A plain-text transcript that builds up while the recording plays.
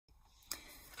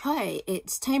Hi,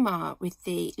 it's Tamar with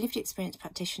the Lived Experience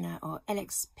Practitioner, or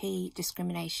LXP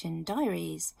Discrimination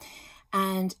Diaries.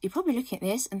 And you're probably looking at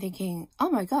this and thinking,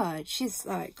 oh my God, she's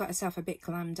like got herself a bit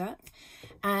glammed up.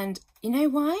 And you know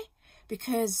why?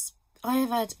 Because I have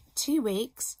had 2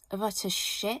 weeks of utter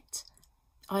shit.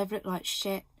 I've looked like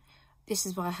shit. This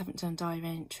is why I haven't done diary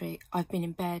entry. I've been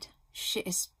in bed,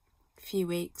 shittest few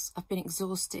weeks. I've been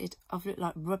exhausted. I've looked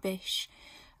like rubbish.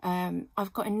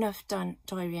 I've got enough done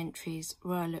diary entries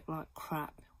where I look like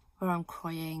crap, where I'm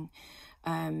crying.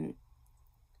 The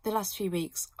last few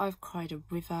weeks I've cried a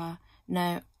river.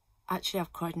 No, actually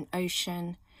I've cried an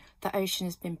ocean. That ocean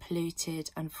has been polluted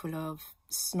and full of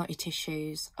snotty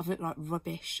tissues. I've looked like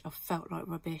rubbish. I've felt like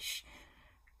rubbish.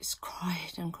 Just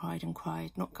cried and cried and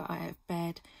cried, not got out of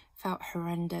bed, felt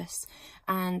horrendous.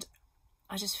 And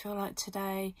I just feel like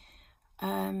today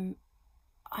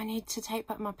I need to take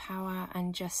back my power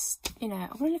and just, you know, I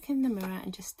want to look in the mirror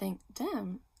and just think,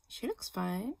 damn, she looks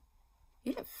fine.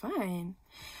 You look fine.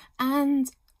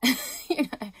 And, you know,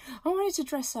 I wanted to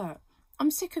dress up.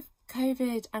 I'm sick of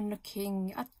COVID and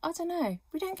looking, I don't know,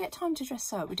 we don't get time to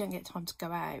dress up. We don't get time to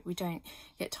go out. We don't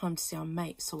get time to see our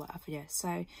mates or whatever. Yeah.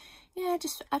 So, yeah,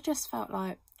 I just felt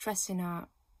like dressing up,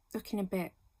 looking a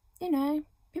bit, you know, a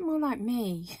bit more like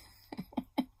me.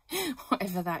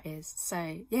 Whatever that is.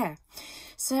 So yeah,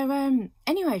 so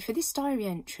anyway, for this diary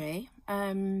entry, I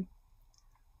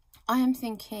am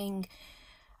thinking,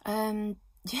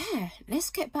 yeah, let's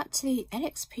get back to the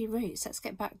LXP roots. Let's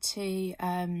get back to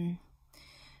I'm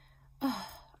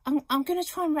going to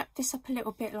try and wrap this up a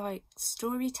little bit like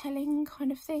storytelling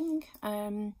kind of thing,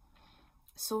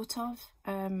 sort of.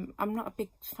 I'm not a big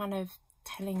fan of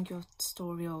telling your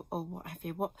story or what have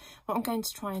you. What I'm going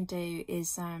to try and do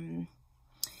is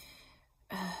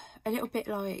a little bit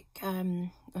like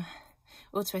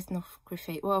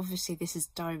autoethnography. Well, obviously this is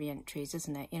diary entries,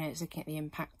 isn't it? You know, it's looking at the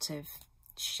impact of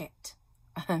shit,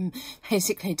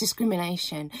 basically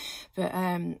discrimination. But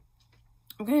I'm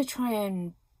going to try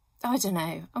and, I don't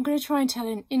know, I'm going to try and tell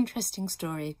an interesting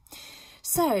story.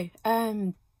 So,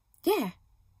 yeah,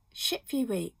 shit few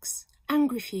weeks,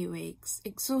 angry few weeks,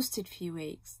 exhausted few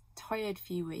weeks, tired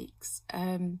few weeks.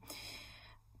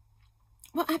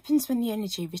 What happens when the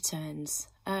energy returns?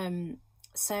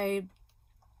 So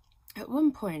at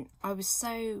one point I was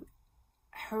so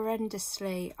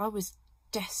horrendously, I was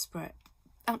desperate,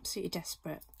 absolutely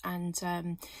desperate, and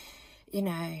you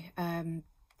know,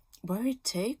 worried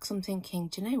too, because I'm thinking,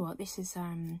 do you know what, this is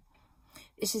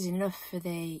enough for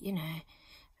the, you know,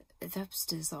 the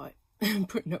upstairs, like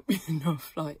putting up with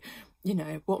enough, like, you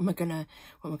know, what am I gonna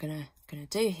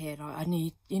do here? Like, I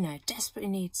need, you know, desperately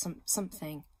need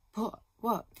something.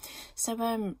 What? So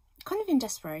kind of in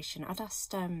desperation, I'd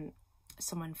asked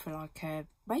someone for like a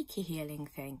Reiki healing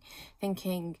thing,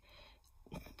 thinking,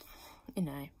 you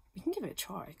know, you can give it a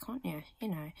try, can't you? You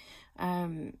know,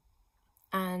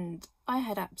 and I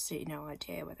had absolutely no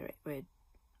idea whether it would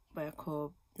work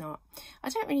or not. I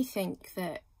don't really think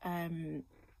that I'm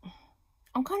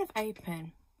kind of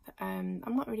open, but I'm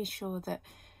not really sure that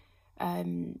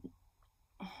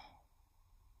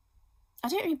I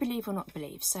don't really believe or not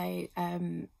believe. So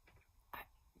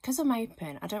because I'm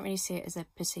open, I don't really see it as a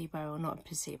placebo or not a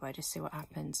placebo. I just see what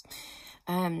happens.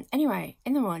 Anyway,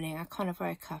 in the morning I kind of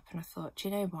woke up and I thought, do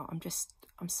you know what,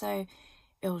 I'm so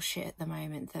ill shit at the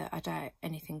moment that I doubt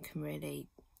anything can really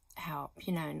help,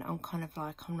 you know. And I'm kind of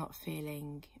like, I'm not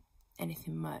feeling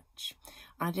anything much.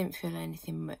 I didn't feel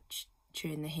anything much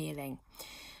during the healing.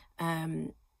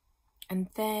 And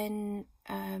then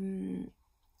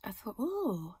I thought,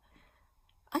 oh,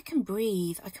 I can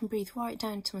breathe right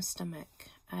down to my stomach.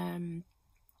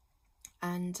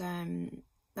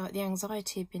 Like the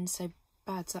anxiety had been so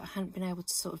bad that I hadn't been able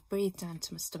to sort of breathe down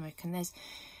to my stomach. And there's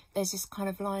this kind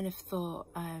of line of thought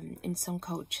in some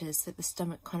cultures that the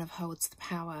stomach kind of holds the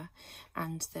power,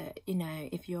 and that, you know,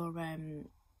 if you're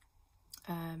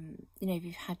you know, if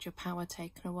you've had your power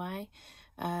taken away,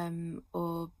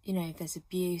 or, you know, if there's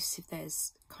abuse, if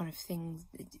there's kind of things,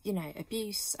 you know,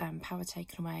 abuse, power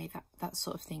taken away, that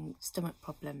sort of thing, stomach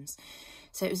problems.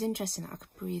 So it was interesting that I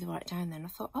could breathe right down there, and I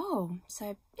thought, oh,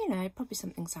 so, you know, probably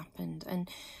something's happened. And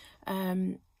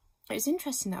it was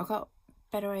interesting that I got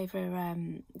better over,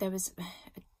 there was,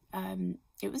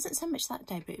 it wasn't so much that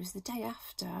day, but it was the day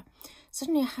after.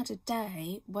 Suddenly I had a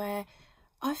day where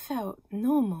I felt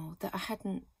normal, that I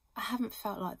haven't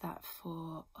felt like that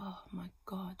for, oh my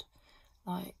God,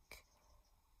 like,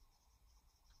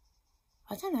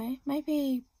 I don't know,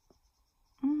 maybe,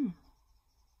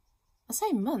 I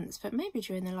say months, but maybe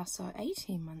during the last like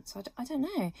 18 months, I don't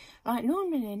know, like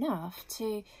normally enough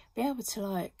to be able to,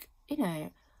 like, you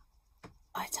know,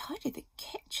 I tidied the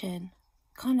kitchen,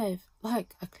 kind of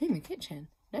like, I cleaned the kitchen.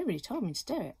 Nobody told me to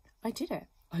do it. I did it.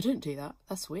 I don't do that.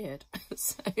 That's weird.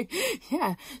 So,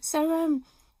 yeah. So,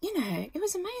 you know, it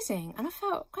was amazing and I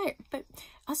felt great. But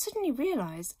I suddenly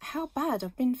realised how bad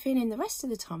I've been feeling the rest of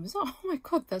the time. I was like, oh my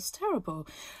God, that's terrible.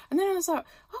 And then I was like,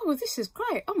 oh, well, this is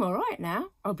great. I'm all right now.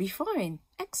 I'll be fine.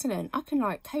 Excellent. I can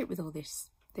like cope with all this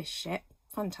shit.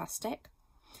 Fantastic.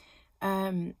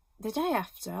 The day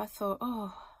after, I thought,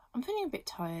 oh, I'm feeling a bit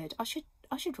tired. I should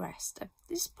rest.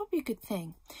 This is probably a good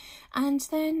thing. And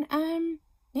then,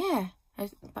 yeah,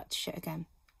 back to shit again.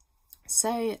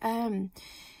 So,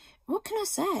 what can I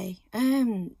say?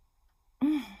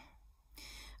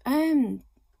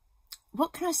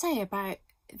 What can I say about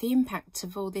the impact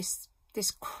of all this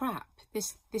crap,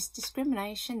 this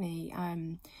discrimination,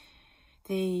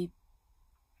 the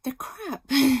crap,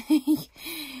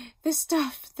 the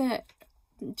stuff that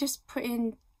just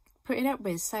putting up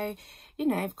with. So, you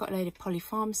know, I've got a load of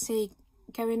polypharmacy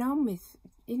going on with,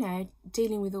 you know,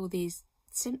 dealing with all these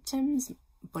symptoms.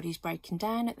 Body's breaking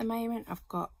down at the moment. I've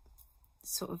got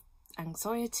sort of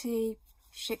anxiety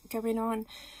shit going on.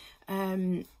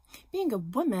 Being a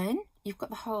woman, you've got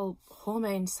the whole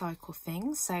hormone cycle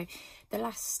thing. So the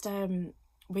last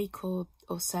week or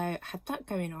so had that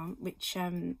going on, which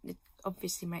it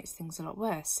obviously makes things a lot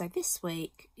worse. So this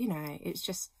week, you know, it's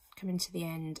just coming to the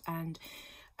end, and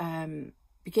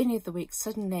beginning of the week,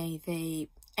 suddenly the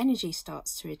energy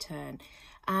starts to return,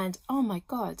 and oh my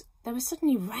God, there was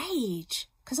suddenly rage,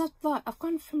 because I've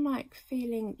gone from like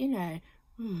feeling, you know,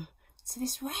 to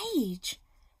this rage,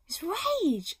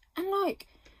 and like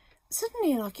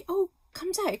suddenly like it all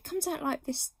comes out. It comes out like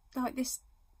this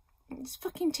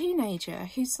fucking teenager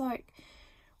who's like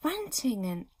ranting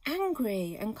and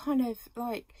angry and kind of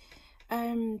like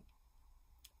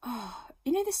oh,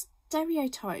 you know, this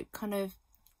stereotype kind of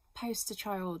poster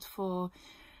child for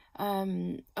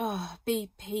oh,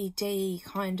 BPD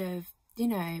kind of, you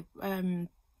know,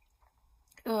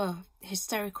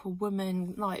 hysterical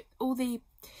woman, like all the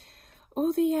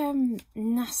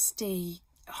nasty,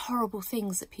 horrible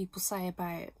things that people say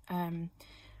about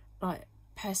like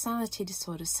personality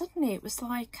disorder. Suddenly it was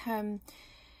like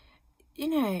you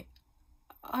know,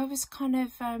 I was kind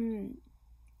of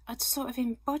I'd sort of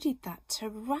embodied that to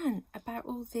rant about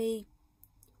all the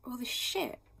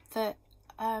shit that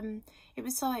it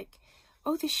was like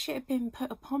all this shit had been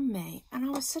put upon me, and I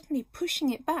was suddenly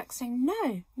pushing it back, saying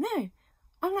no,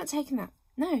 I'm not taking that.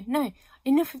 No,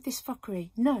 enough of this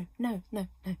fuckery. No.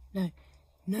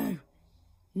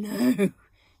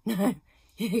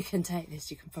 You can take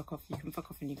this. You can fuck off. You can fuck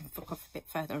off, and you can fuck off a bit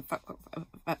further and fuck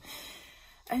off.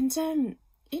 And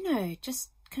you know,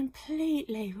 just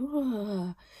completely,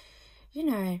 you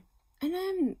know,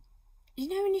 and you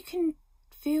know, when you can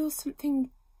feel something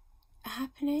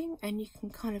happening, and you can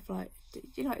kind of like,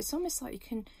 you know, it's almost like you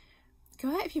can go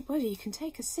out of your body. You can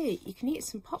take a seat. You can eat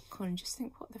some popcorn and just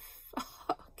think, what the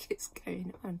fuck is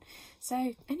going on?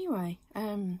 So anyway,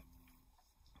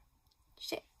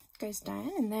 shit goes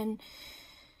down, and then,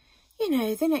 you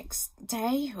know, the next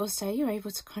day or so you're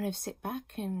able to kind of sit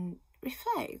back and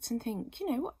reflect and think, you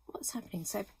know, what's happening.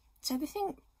 So the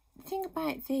thing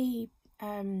about the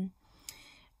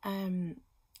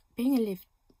being a lived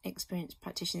experience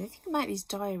practitioner, the thing about these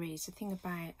diaries, the thing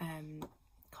about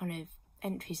kind of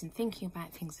entries and thinking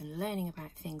about things and learning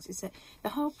about things, is that the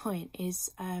whole point is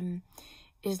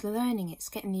learning. It's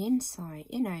getting the insight,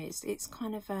 you know, it's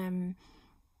kind of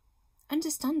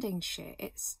understanding shit.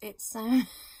 It's it's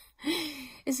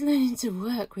learning to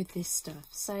work with this stuff,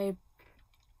 so,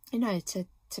 you know, to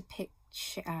pick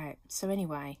shit out. So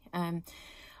anyway, I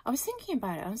was thinking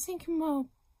about it. I was thinking, well,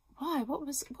 why? What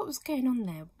was going on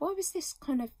there? Why was this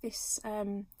kind of this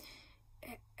kind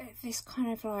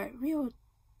of like real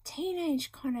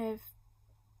teenage kind of,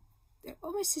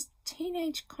 almost this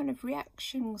teenage kind of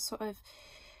reaction sort of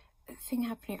thing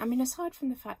happening? I mean, aside from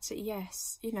the fact that,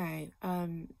 yes, you know,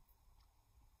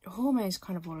 hormones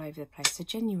kind of all over the place, so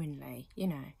genuinely, you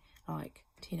know, like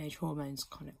teenage hormones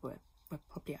kind of were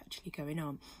probably actually going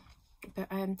on.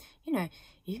 But you know,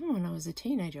 even when I was a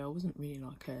teenager, I wasn't really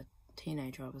like a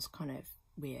teenager. I was kind of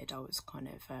weird. I was kind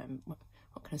of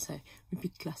what can I say, with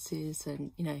big glasses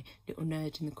and, you know, little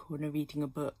nerd in the corner reading a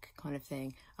book kind of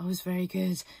thing. I was very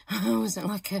good. I wasn't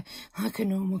like a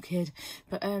normal kid.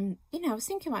 But you know, I was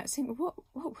thinking about it,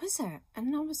 what was it?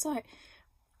 And I was like,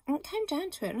 and it came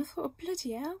down to it, and I thought, oh,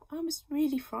 bloody hell, I was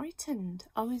really frightened.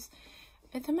 I was,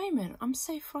 at the moment, I'm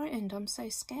so frightened. I'm so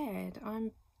scared.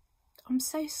 I'm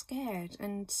so scared.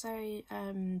 And so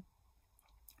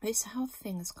this health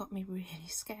thing has got me really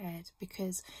scared,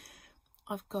 because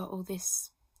I've got all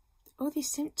these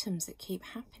symptoms that keep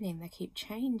happening. They keep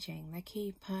changing. They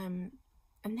keep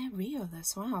and they're real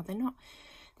as well. They're not,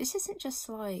 this isn't just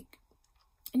like,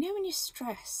 you know, when you're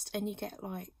stressed and you get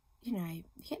like, you know,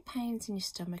 you get pains in your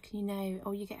stomach, and you know,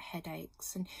 or you get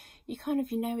headaches, and you kind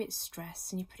of, you know, it's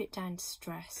stress, and you put it down to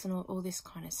stress and all this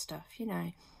kind of stuff, you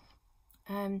know.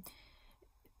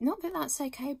 Not that that's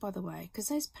okay, by the way, because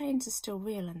those pains are still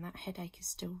real, and that headache is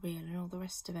still real, and all the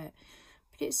rest of it.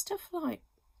 But it's stuff like,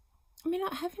 I mean,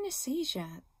 like having a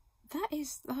seizure, that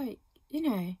is like, you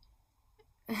know,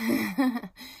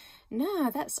 no,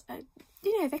 that's,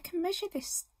 you know, they can measure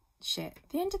this shit. At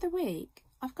the end of the week,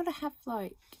 I've got to have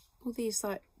like all these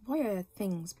like wire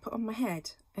things put on my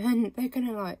head, and they're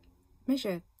gonna like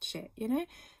measure shit, you know.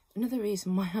 Another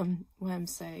reason why I'm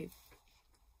so,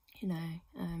 you know,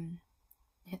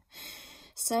 yeah.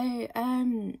 So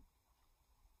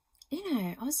you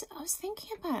know, I was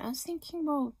thinking about it. I was thinking,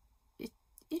 well,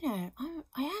 you know,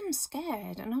 I am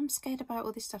scared, and I'm scared about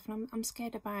all this stuff, and I'm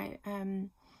scared about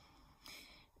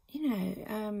you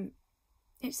know,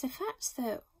 it's the fact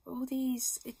that all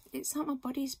these, it's like my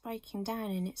body's breaking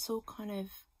down, and it's all kind of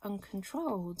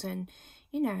uncontrolled, and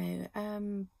you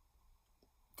know,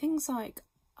 things like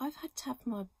I've had to have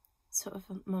my sort of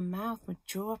my mouth, my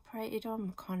jaw operated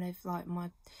on, kind of like my,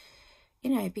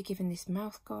 you know, be given this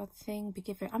mouth guard thing, be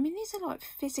given, I mean, these are like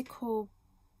physical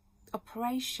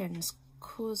operations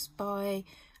caused by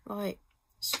like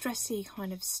stressy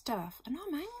kind of stuff, and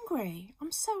I'm angry.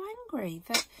 I'm so angry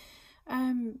that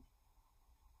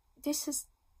this has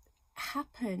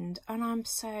happened, and I'm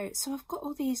so I've got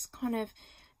all these kind of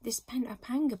this pent up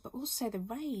anger, but also the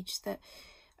rage that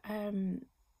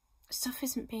stuff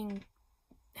isn't being,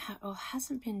 or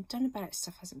hasn't been done about it,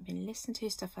 stuff hasn't been listened to,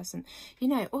 stuff hasn't, you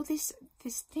know, all these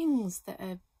things that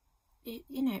are,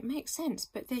 you know, it makes sense.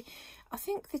 But I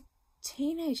think the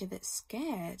teenager that's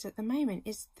scared at the moment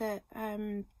is that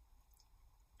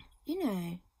you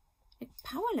know, it's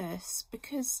powerless,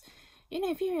 because, you know,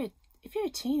 if you're a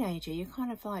teenager, you're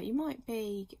kind of like, you might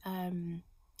be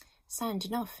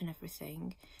sounding off and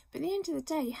everything, but at the end of the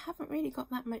day, you haven't really got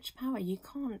that much power. You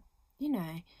can't, you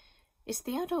know, it's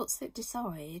the adults that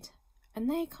decide, and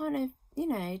they kind of, you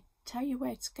know, tell you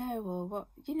where to go, or what,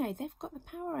 you know, they've got the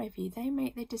power over you. They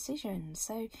make the decisions,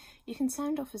 so you can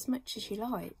sound off as much as you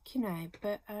like, you know,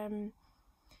 but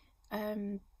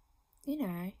you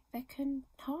know, they can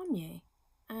harm you,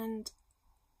 and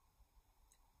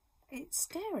it's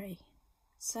scary.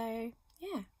 So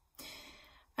yeah.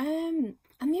 And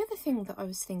the other thing that I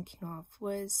was thinking of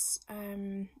was, you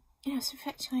know, I was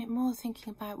reflecting on it more,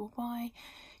 thinking about, well, why,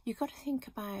 you've got to think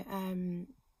about,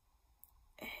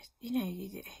 you know,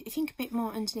 you think a bit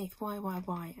more underneath, why,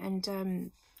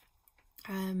 and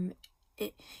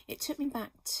it took me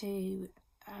back to,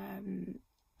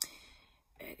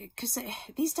 because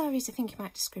these diaries are thinking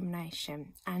about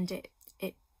discrimination, and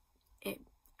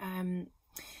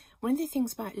one of the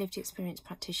things about lived experience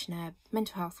practitioner,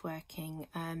 mental health working,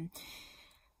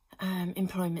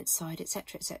 employment side,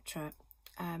 etc., etc.,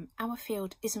 our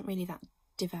field isn't really that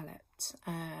developed.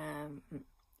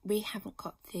 We haven't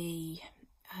got the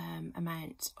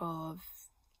amount of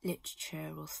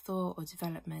literature or thought or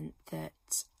development that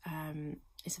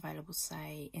is available,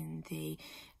 say, in the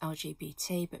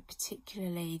LGBT, but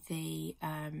particularly the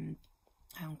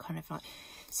kind of like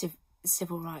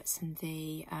civil rights and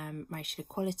the racial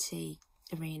equality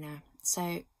arena.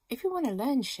 So if we want to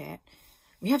learn shit,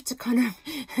 we have to kind of,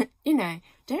 you know,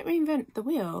 don't reinvent the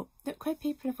wheel. Look, queer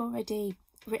people have already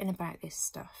written about this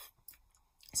stuff.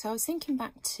 So I was thinking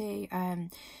back to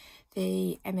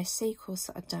the MSc course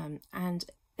that I've done, and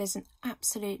there's an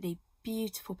absolutely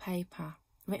beautiful paper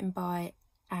written by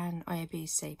Anne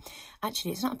IABC.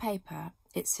 Actually, it's not a paper,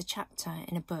 it's a chapter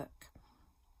in a book.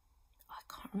 I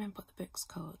can't remember what the book's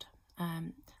called.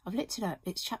 I've looked it up.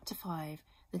 It's chapter 5,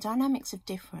 The Dynamics of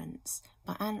Difference,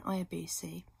 by Anne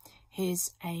IABC,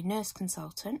 who's a nurse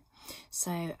consultant.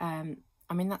 So, I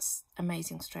mean, that's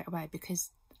amazing straight away, because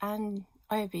Anne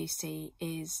IABC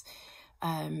is,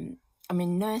 I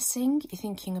mean, nursing, you're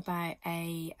thinking about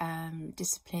a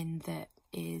discipline that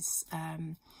is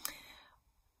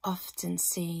often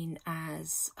seen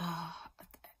as,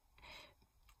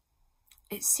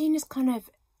 it's seen as kind of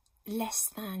less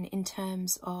than in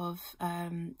terms of,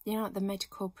 you know, like the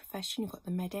medical profession. You've got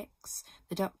the medics,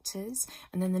 the doctors,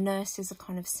 and then the nurses are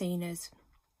kind of seen as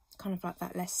kind of like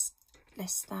that less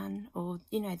than, or,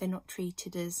 you know, they're not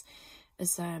treated as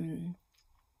you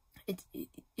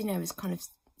know, as kind of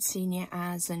senior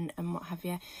as and what have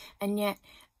you. And yet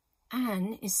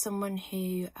Anne is someone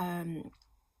who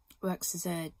works as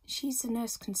she's a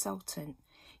nurse consultant.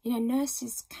 You know,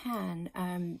 nurses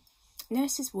can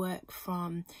nurses work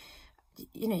from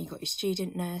you know, you've got your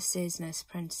student nurses, nurse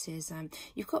apprentices,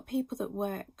 you've got people that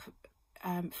work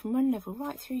from one level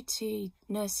right through to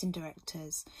nursing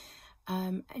directors,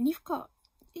 and you've got,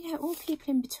 you know, all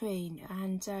people in between.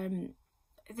 And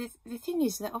the thing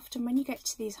is that often when you get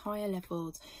to these higher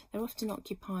levels, they're often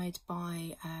occupied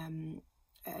by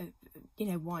you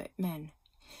know, white men.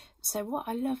 So what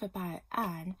I love about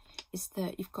Anne is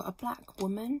that you've got a black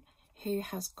woman who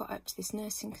has got up to this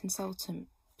nursing consultant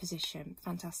position.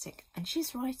 Fantastic. And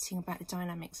she's writing about the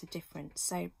dynamics of difference.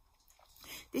 So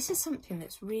this is something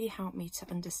that's really helped me to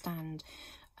understand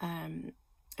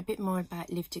a bit more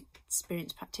about lived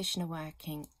experience practitioner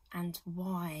working, and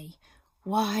why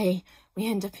we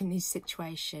end up in these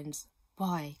situations.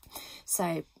 Why?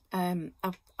 So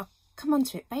I'll come on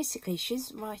to it. Basically,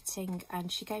 she's writing,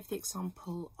 and she gave the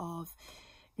example of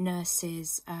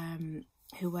nurses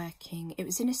who are working. It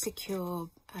was in a secure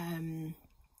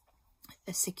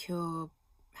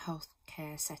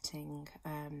healthcare setting.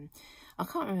 I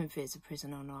can't remember if it's a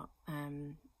prison or not.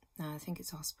 No, I think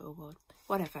it's a hospital ward.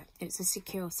 Whatever. It's a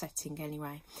secure setting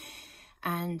anyway.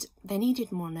 And they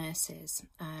needed more nurses.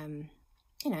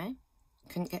 You know,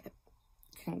 couldn't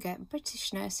get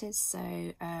British nurses,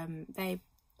 so they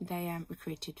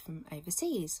recruited from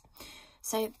overseas.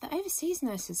 So the overseas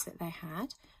nurses that they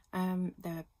had, they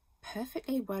were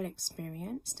perfectly well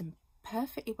experienced and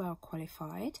perfectly well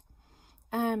qualified.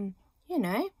 You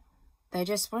know, they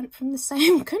just went from the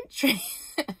same country.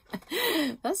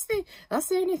 that's the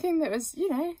only thing that was, you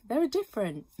know, they were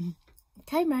different.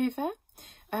 Came over,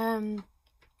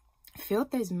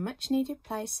 filled those much needed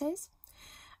places,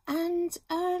 and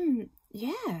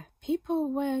yeah, people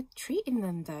were treating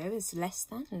them though as less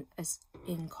than, as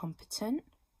incompetent,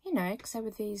 you know, because there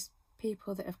were these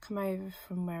people that have come over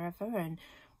from wherever, and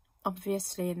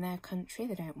obviously in their country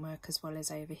they don't work as well as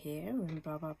over here, and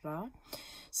blah blah blah.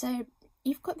 So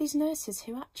you've got these nurses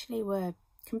who actually were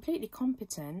completely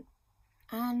competent,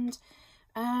 and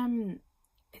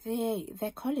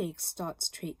their colleagues start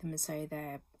to treat them as though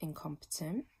they're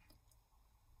incompetent.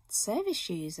 Service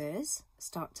users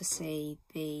start to see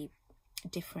the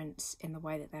difference in the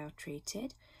way that they are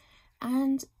treated,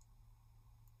 and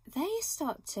they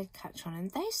start to catch on,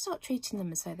 and they start treating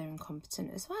them as though they're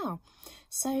incompetent as well.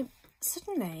 So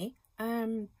suddenly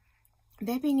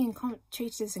they're being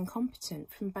treated as incompetent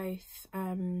from both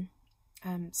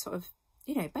sort of,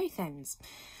 you know, both ends.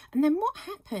 And then what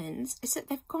happens is that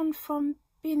they've gone from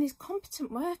being these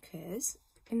competent workers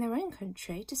in their own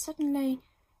country to suddenly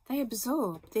they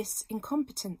absorb this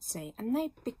incompetency, and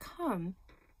they become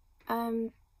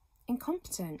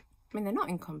incompetent. I mean, they're not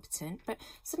incompetent, but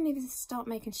suddenly they start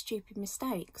making stupid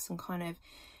mistakes and kind of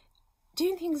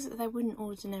doing things that they wouldn't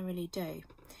ordinarily do.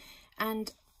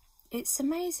 And it's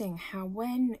amazing how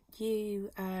when you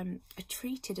are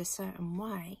treated a certain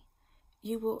way,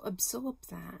 you will absorb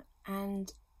that,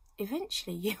 and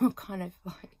eventually you will kind of,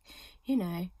 like, you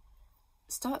know,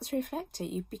 start to reflect it.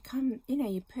 You become, you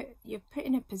know, you're put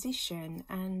in a position,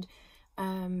 and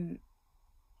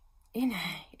you know,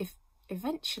 if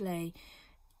eventually,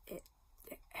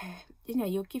 you know,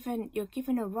 you're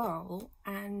given a role,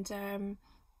 and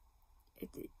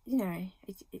you know,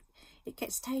 it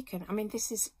gets taken. I mean,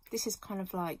 this is kind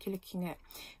of like, you're looking at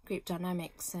group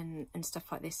dynamics and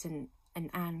stuff like this, and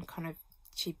Anne kind of,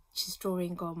 she's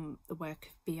drawing on the work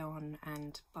of Beyond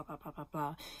and blah blah blah blah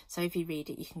blah. So if you read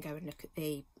it, you can go and look at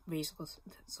the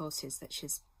resources that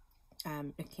she's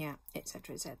looking at,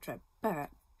 etc etc. But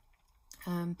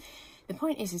the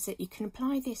point is that you can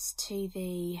apply this to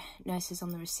the nurses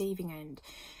on the receiving end,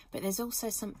 but there's also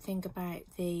something about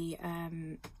the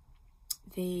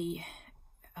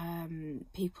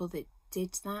people that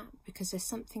did that, because there's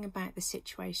something about the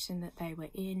situation that they were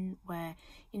in where,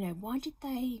 you know, why did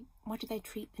they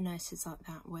treat the nurses like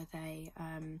that? Were they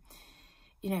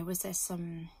you know, was there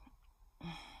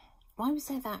why was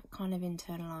there that kind of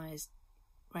internalized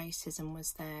racism?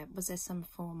 Was there some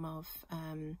form of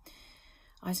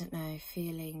I don't know,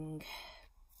 feeling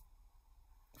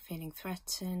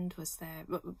threatened? Was there,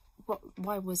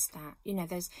 why was that? You know,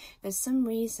 there's some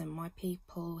reason why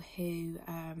people who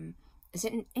as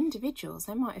individuals,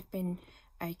 they might have been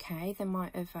okay, they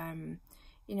might have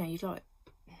you know, you'd like,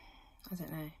 I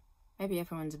don't know, maybe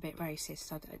everyone's a bit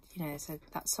racist, you know, so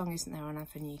that song isn't there on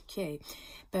Avenue Q,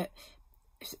 but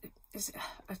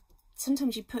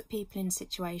sometimes you put people in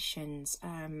situations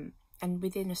and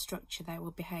within a structure they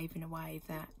will behave in a way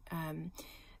that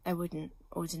they wouldn't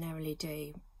ordinarily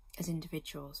do as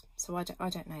individuals. So I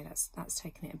don't know, that's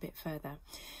taking it a bit further.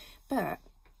 But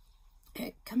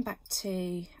come back to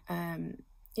you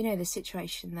know, the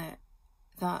situation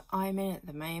that I'm in at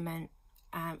the moment.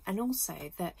 and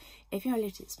also that if you're a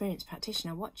lived experience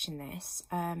practitioner watching this,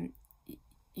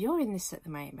 you're in this at the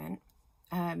moment.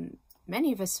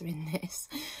 Many of us are in this,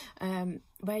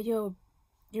 where you're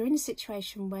in a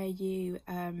situation where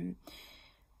you'll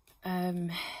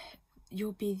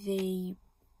be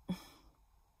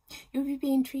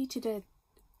being treated a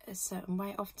certain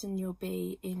way. Often you'll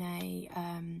be in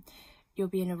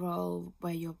a role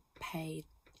where you're paid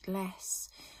less,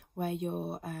 where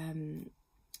you're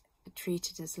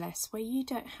treated as less, where you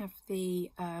don't have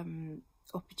the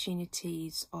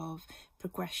opportunities of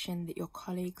progression that your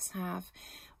colleagues have,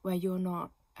 where you're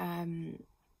not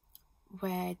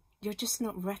where you're just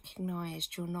not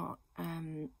recognized, you're not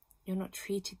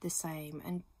treated the same,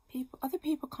 and other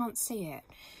people can't see it,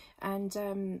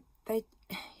 and they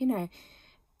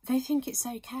think it's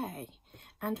okay.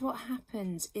 And what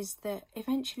happens is that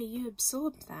eventually you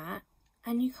absorb that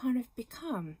and you kind of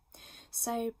become.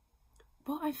 So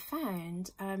what I've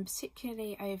found,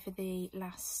 particularly over the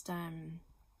last,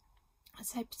 I'd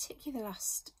say particularly the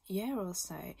last year or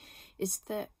so, is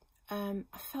that I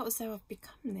felt as though I've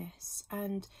become this,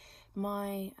 and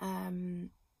my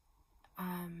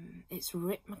it's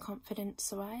ripped my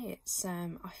confidence away. It's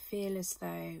I feel as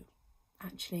though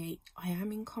actually I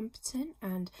am incompetent,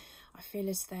 and I feel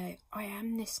as though I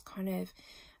am this kind of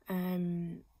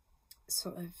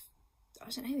sort of, I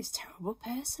don't know, this terrible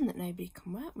person that nobody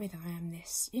can work with. I am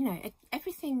this,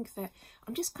 everything that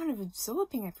I'm just kind of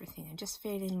absorbing everything and just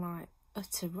feeling like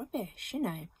utter rubbish,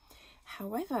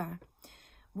 However,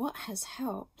 what has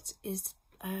helped is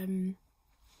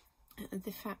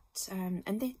the fact,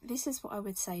 and this is what I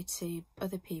would say to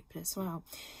other people as well.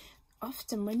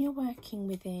 Often when you're working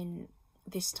within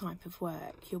this type of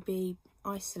work, you'll be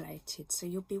isolated, so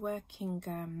you'll be working,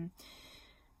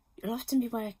 you'll often be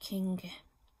working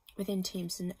within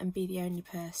teams and be the only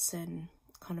person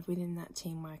kind of within that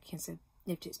team working as a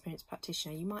lived experience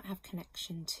practitioner. You might have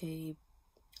connection to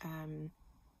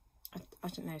I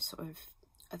don't know, sort of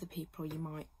other people, you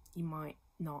might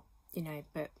not,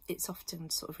 but it's often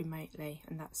sort of remotely,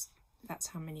 and that's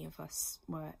how many of us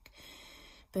work.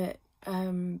 But what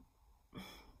am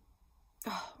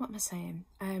I saying?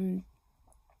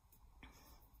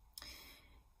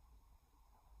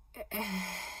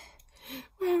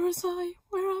 Where was I?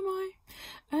 Where am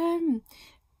I?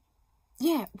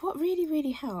 Yeah, what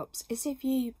really helps is if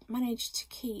you manage to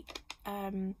keep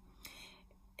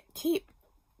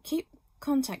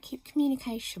contact, keep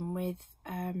communication with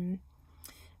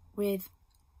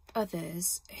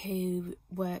others who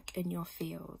work in your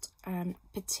field.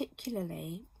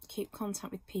 Particularly keep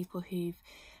contact with people who've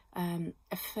are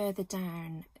further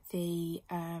down the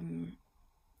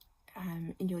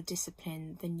in your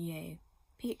discipline than you.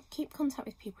 Keep contact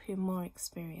with people who are more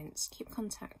experienced. Keep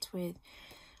contact with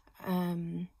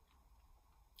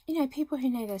people who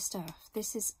know their stuff.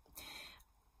 This is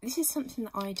something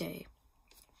that I do.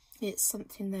 It's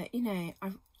something that,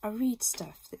 I read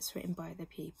stuff that's written by other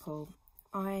people.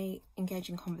 I engage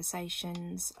in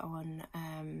conversations on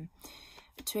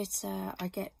Twitter. I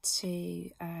get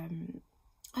to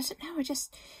I don't know,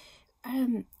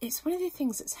 it's one of the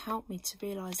things that's helped me to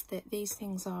realise that these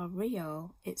things are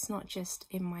real. It's not just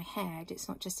in my head, it's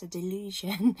not just a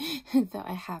delusion that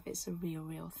I have, it's a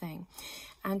real thing.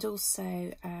 And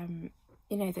also,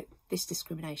 that this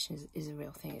discrimination is a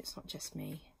real thing. It's not just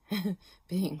me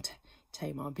being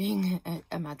Tamar, being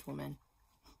a mad woman.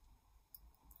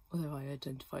 Although I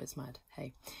identify as mad,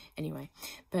 hey. Anyway,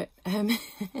 but what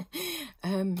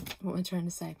am I trying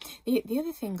to say? The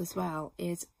other thing as well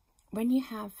is when you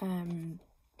have a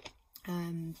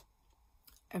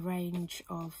range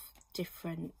of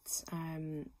different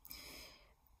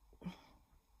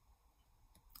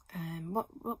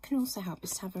what can also help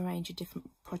is to have a range of different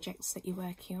projects that you're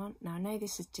working on. Now I know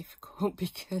this is difficult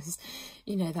because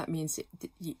that means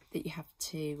that you have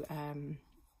to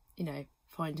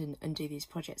find and do these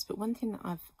projects, but one thing that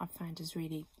I've found has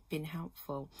really been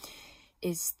helpful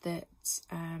is that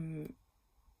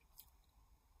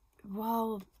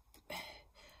while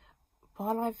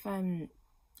I've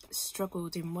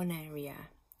struggled in one area,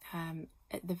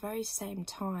 at the very same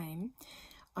time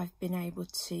I've been able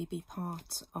to be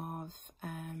part of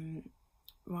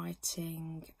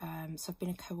writing, so I've been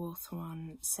a co-author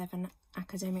on 7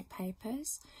 academic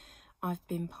papers. I've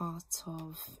been part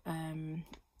of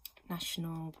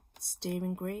national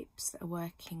steering groups that are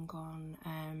working on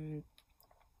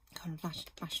kind of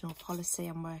national policy.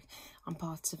 I'm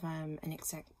part of an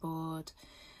exec board,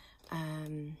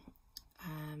 working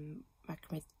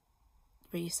with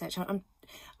research. I'm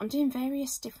doing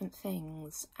various different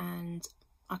things, and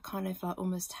I kind of like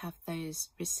almost have those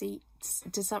receipts.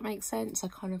 Does that make sense? I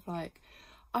kind of like,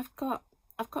 I've got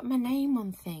I've got my name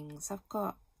on things. I've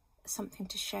got something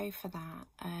to show for that.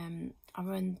 I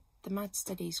run the Mad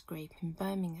Studies group in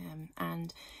Birmingham,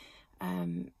 and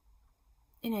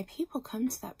you know, people come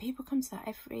to that. People come to that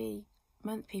every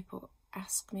month. People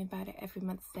ask me about it every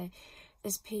month.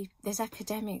 There's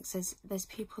academics. There's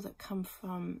people that come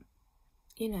from,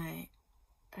 you know,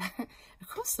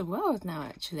 across the world now,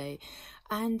 actually.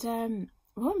 And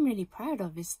what I'm really proud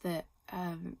of is that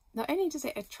not only does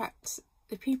it attract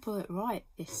the people that write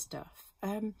this stuff,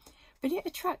 but it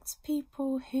attracts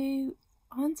people who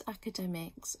aren't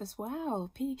academics as well.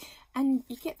 And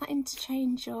you get that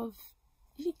interchange of,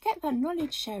 you get that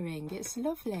knowledge sharing. It's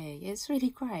lovely. It's really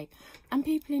great. And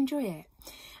people enjoy it.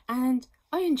 And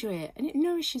I enjoy it. And it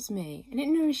nourishes me. And it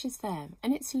nourishes them.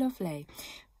 And it's lovely.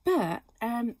 But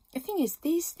the thing is,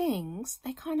 these things,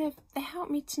 they help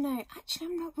me to know, actually,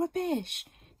 I'm not rubbish.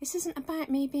 This isn't about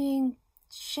me being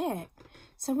shit.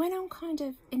 So when I'm kind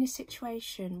of in a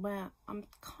situation where I'm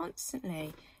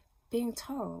constantly being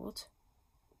told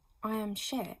I am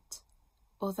shit,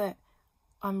 or that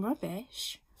I'm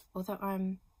rubbish, or that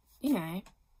I'm, you know,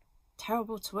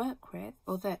 terrible to work with,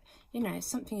 or that, you know,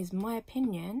 something is my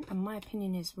opinion and my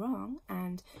opinion is wrong,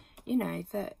 and, you know,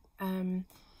 that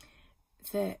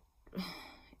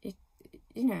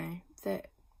you know,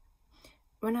 that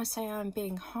when I say I'm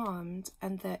being harmed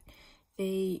and that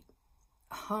the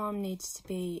harm needs to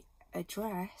be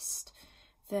addressed,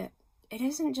 that it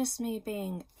isn't just me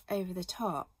being over the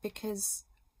top, because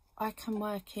I can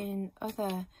work in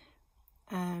other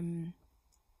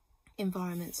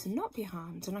environments and not be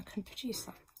harmed, and I can produce,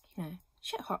 like, you know,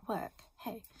 shit hot work,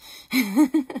 hey.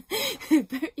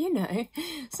 But, you know,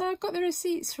 so I've got the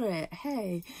receipts for it,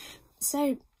 hey.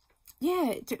 So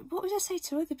yeah, what would I say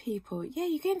to other people? Yeah,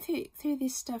 you're going through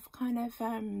this stuff, kind of,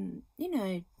 you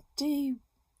know,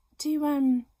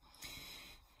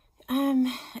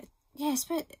 yeah,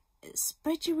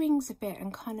 spread your wings a bit,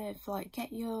 and kind of like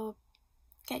get your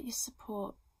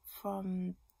support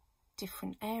from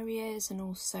different areas, and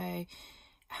also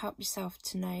help yourself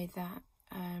to know that,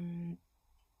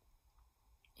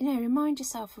 you know, remind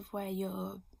yourself of where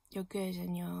you're good,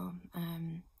 and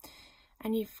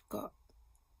and you've got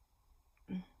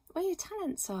where your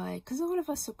talents are, because all of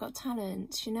us have got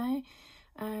talents, you know,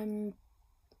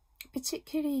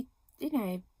 particularly, you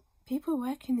know, people who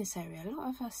work in this area. A lot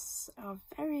of us are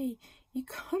very, you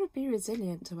gotta be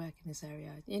resilient to work in this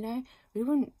area, you know. We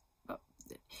wouldn't,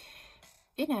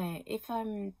 you know, if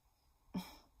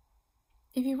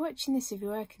you're watching this, if you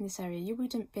work in this area, you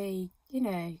wouldn't be, you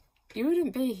know, you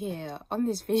wouldn't be here on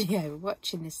this video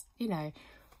watching this, you know,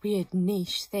 weird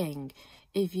niche thing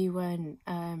if you weren't,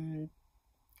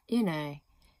 you know,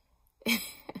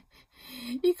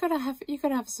 you gotta have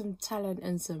some talent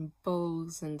and some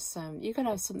balls, and you gotta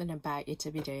have something about you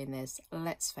to be doing this,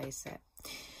 let's face it.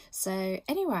 So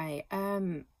anyway,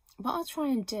 what I'll try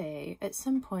and do at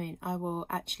some point, I will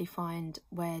actually find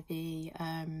where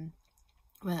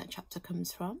where that chapter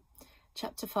comes from.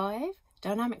 Chapter 5,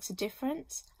 Dynamics of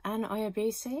Difference, and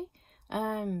IOBC.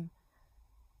 I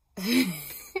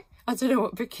don't know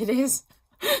what book it is.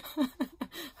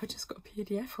 I just got a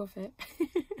PDF of it.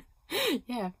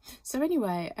 Yeah, so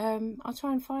anyway, I'll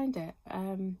try and find it.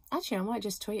 Actually, I might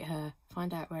just tweet her,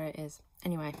 find out where it is.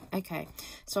 Anyway, okay,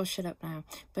 so I'll shut up now.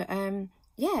 But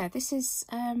yeah, this is,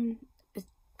 I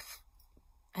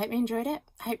hope you enjoyed it.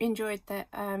 I hope you enjoyed that,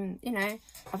 you know,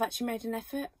 I've actually made an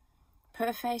effort, put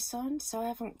a face on, so I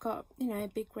haven't got, you know, a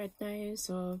big red nose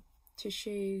or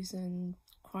tissues and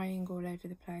crying all over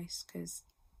the place, because,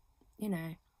 you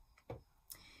know.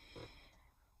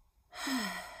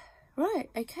 Right,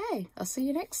 okay, I'll see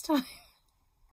you next time.